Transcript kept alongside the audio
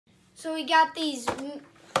So we got these.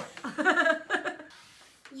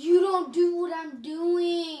 You don't do what I'm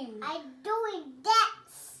doing. I'm doing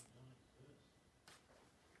this.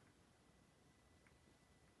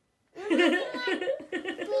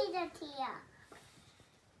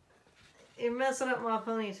 You're messing up my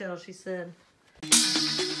ponytail, she said.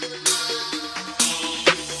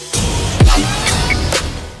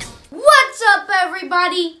 What's up,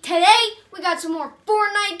 everybody? Today, we got some more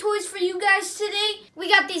Fortnite toys for you guys today. We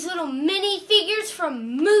got these little minifigures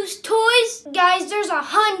from Moose Toys. Guys, there's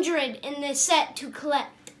 100 in this set to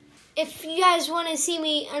collect. If you guys want to see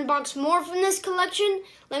me unbox more from this collection,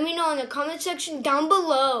 let me know in the comment section down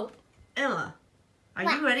below. Emma, are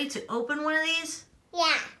you ready to open one of these?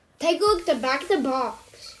 Yeah. Take a look at the back of the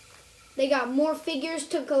box. They got more figures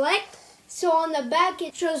to collect. So on the back,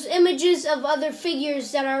 it shows images of other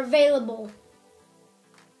figures that are available.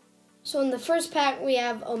 So in the first pack, we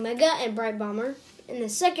have Omega and Brite Bomber. In the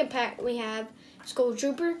second pack, we have Skull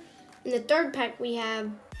Trooper. In the third pack, we have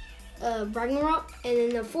Ragnarok. And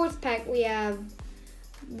in the fourth pack, we have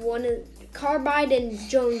Carbide and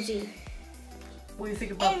Jonesy. What do you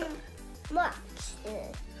think about that?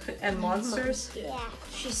 Monsters. And monsters? Yeah.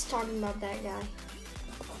 She's talking about that guy.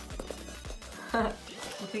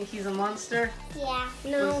 You think he's a monster? Yeah.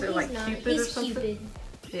 No, Was it he's like not. Cupid He's or something?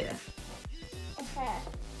 Cupid. Yeah.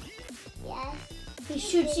 Yes. He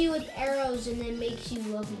shoots you with arrows and then makes you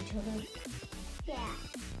love each other. Yeah.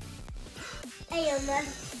 Hey, Emma.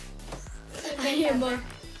 Hey, Emma.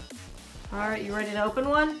 Alright, you ready to open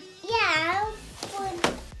one? Yeah, I'll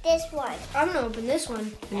open this one. I'm gonna open this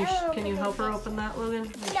one. Can you help her open that, Logan?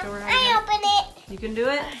 Can you show her how to do I open it. it? You can do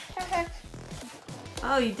it?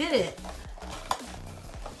 Oh, you did it.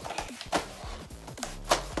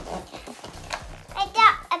 I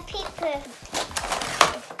got a paper.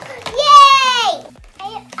 Yay!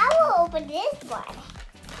 I will open this one.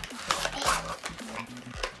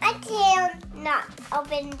 I can not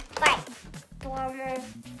open Brite Bomber.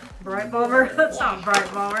 Brite Bomber? That's not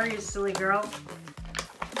Brite Bomber, you silly girl.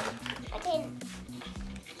 I can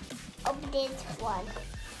open this one.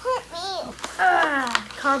 Help me.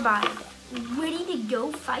 Carbide. Ready to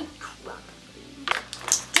go fight crime.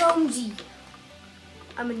 Jonesy.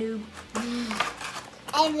 I'm a noob.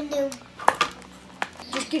 I'm a noob.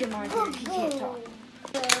 Just get him out of here. He can't talk.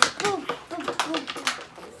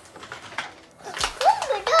 Oh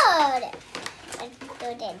my god. Let's go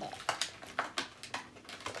in there.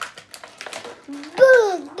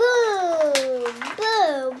 Boom, boom,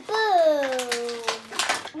 boom, boom.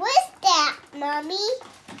 What's that, Mommy?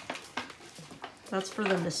 That's for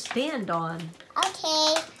them to stand on.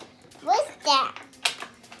 Okay. What's that?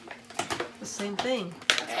 The same thing.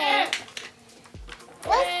 Okay.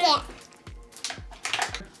 What's that?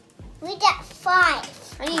 We got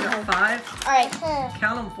 5. I need You got help. 5? Alright.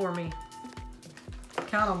 Count them for me.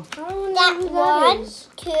 Count them. I don't That know who 1, is.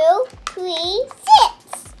 2, 3, 6.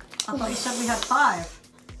 I thought you said we had 5.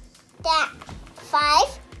 That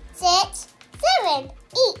 5, 6, 7,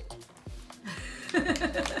 8.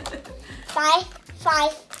 5,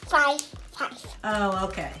 5, 5, 5. Oh,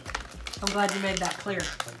 okay. I'm glad you made that clear.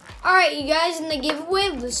 Alright, you guys, in the giveaway,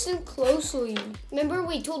 listen closely. Remember,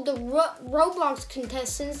 we told the Roblox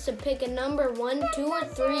contestants to pick a number 1, 2, or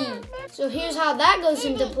 3. So here's how that goes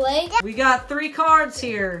into play. We got 3 cards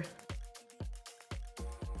here.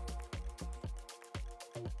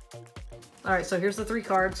 Alright, so here's the 3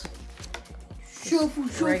 cards. Shuffle,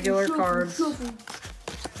 Regular cards. shuffle.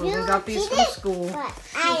 So we got these from school. But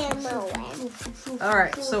I am a win.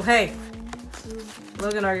 Alright, so hey.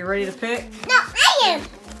 Logan, are you ready to pick? No, I am.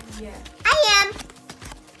 Yeah. I am.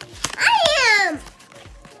 I am.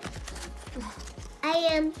 I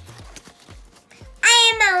am. I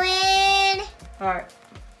am a win. Alright.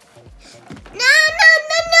 No, no,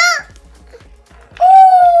 no, no.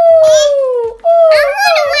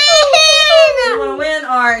 I You want want to win?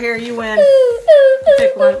 Alright, here, you win.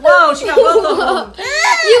 Pick one. Whoa, she got both of them.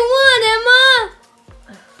 You won, Emma!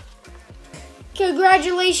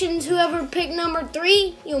 Congratulations, whoever picked number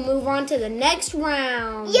 3. You'll move on to the next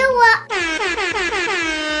round. to win. You what?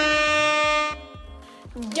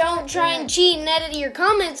 Don't try and cheat and edit your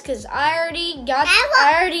comments, because I already won.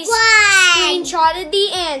 screenshotted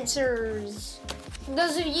the answers.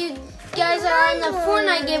 Those of you guys that are in the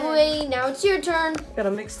Fortnite giveaway, now it's your turn.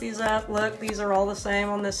 Gotta mix these up. Look, these are all the same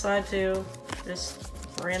on this side too. Just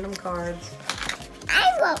random cards. I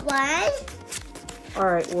want one.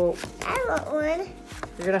 Alright, well, I want one.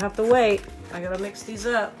 you're gonna have to wait. I gotta mix these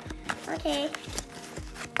up. Okay.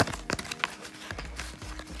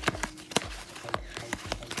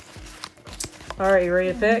 Alright, you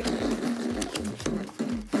ready to pick?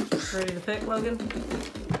 Ready to pick, Logan?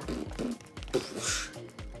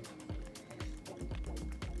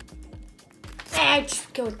 Let's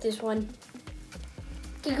go with this one.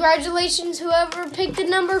 Congratulations, whoever picked the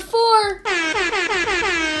number 4.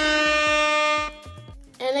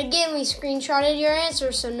 And again, we screenshotted your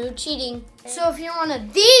answer, so no cheating. So if you're one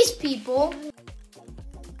of these people,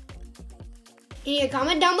 you need to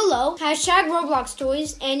comment down below, hashtag Roblox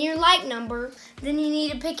Toys, and your like number. Then you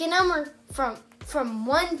need to pick a number from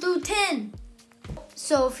 1 through 10.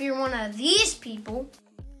 So if you're one of these people,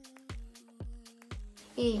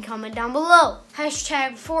 you need to comment down below,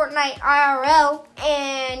 hashtag Fortnite IRL,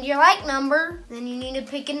 and your like number. Then you need to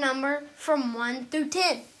pick a number from 1 through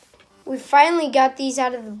 10. We finally got these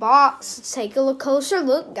out of the box. Let's take a closer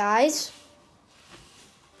look, guys.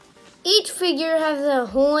 Each figure has a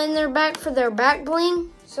hole in their back for their back bling.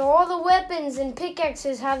 So all the weapons and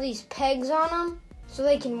pickaxes have these pegs on them so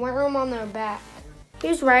they can wear them on their back.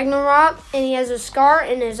 Here's Ragnarok, and he has a scar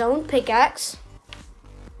in his own pickaxe.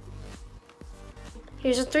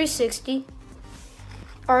 Here's a 360.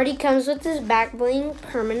 Already comes with his back bling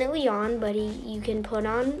permanently on, but you can put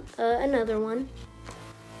on another one.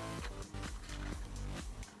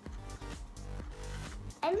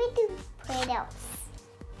 I'm making Play-Doh.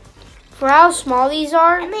 For how small these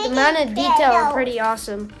are, the amount of detail are pretty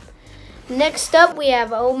awesome. Next up, we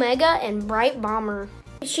have Omega and Brite Bomber.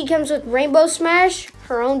 She comes with Rainbow Smash,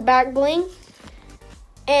 her own back bling,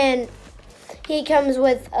 and he comes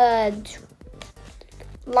with a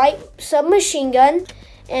light submachine gun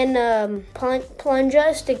and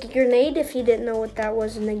plunger, sticky grenade, if you didn't know what that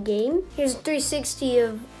was in the game. Here's a 360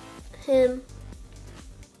 of him.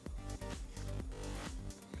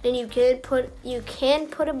 And you can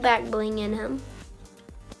put a back bling in him.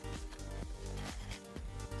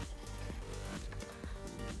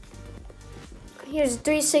 Here's a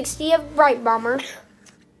 360 of Brite Bomber.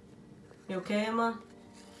 You okay, Emma?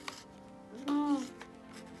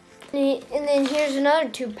 And then here's another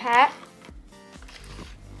 2-pack.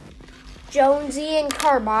 Jonesy and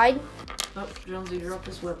Carbide. Oh, Jonesy dropped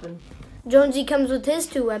his weapon. Jonesy comes with his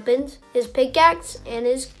 2 weapons, his pickaxe and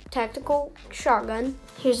his tactical shotgun.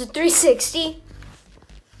 Here's a 360.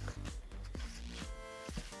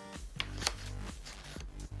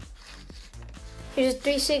 Here's a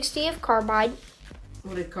 360 of Carbide.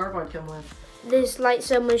 What did Carbide come with? This light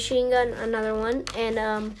submachine gun, another one,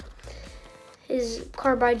 and his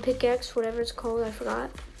Carbide pickaxe, whatever it's called, I forgot.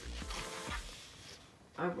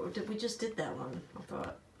 We just did that one, I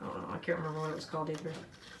thought. I don't know, I can't remember what it was called either.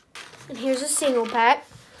 And here's a single pack.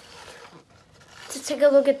 Let's take a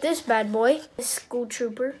look at this bad boy, this school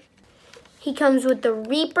trooper. He comes with the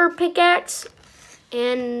Reaper pickaxe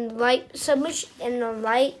and light submachine and the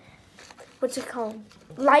light, what's it called?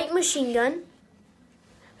 Light machine gun.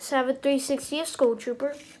 Let's have a 360 of school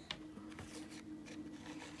trooper.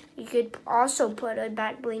 You could also put a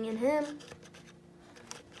back bling in him.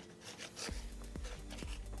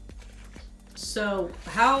 So,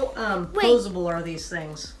 how posable are these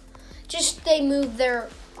things? Just they move their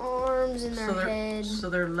arms and their head. So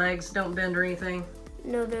their legs don't bend or anything?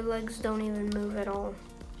 No, their legs don't even move at all.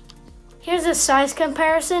 Here's a size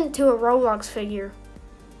comparison to a Roblox figure.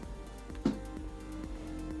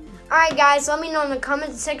 Alright guys, let me know in the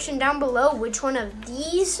comment section down below which one of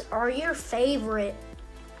these are your favorite.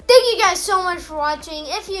 Thank you guys so much for watching.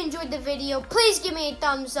 If you enjoyed the video, please give me a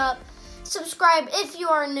thumbs up. Subscribe if you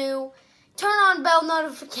are new. Turn on bell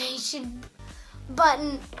notification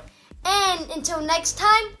button. And until next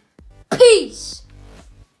time, peace.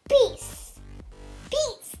 Peace.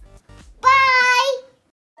 Peace. Bye.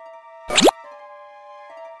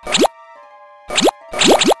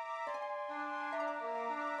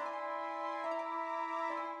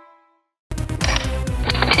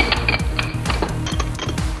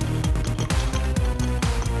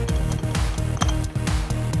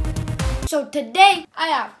 So today, I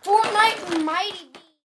have Fortnite Mighty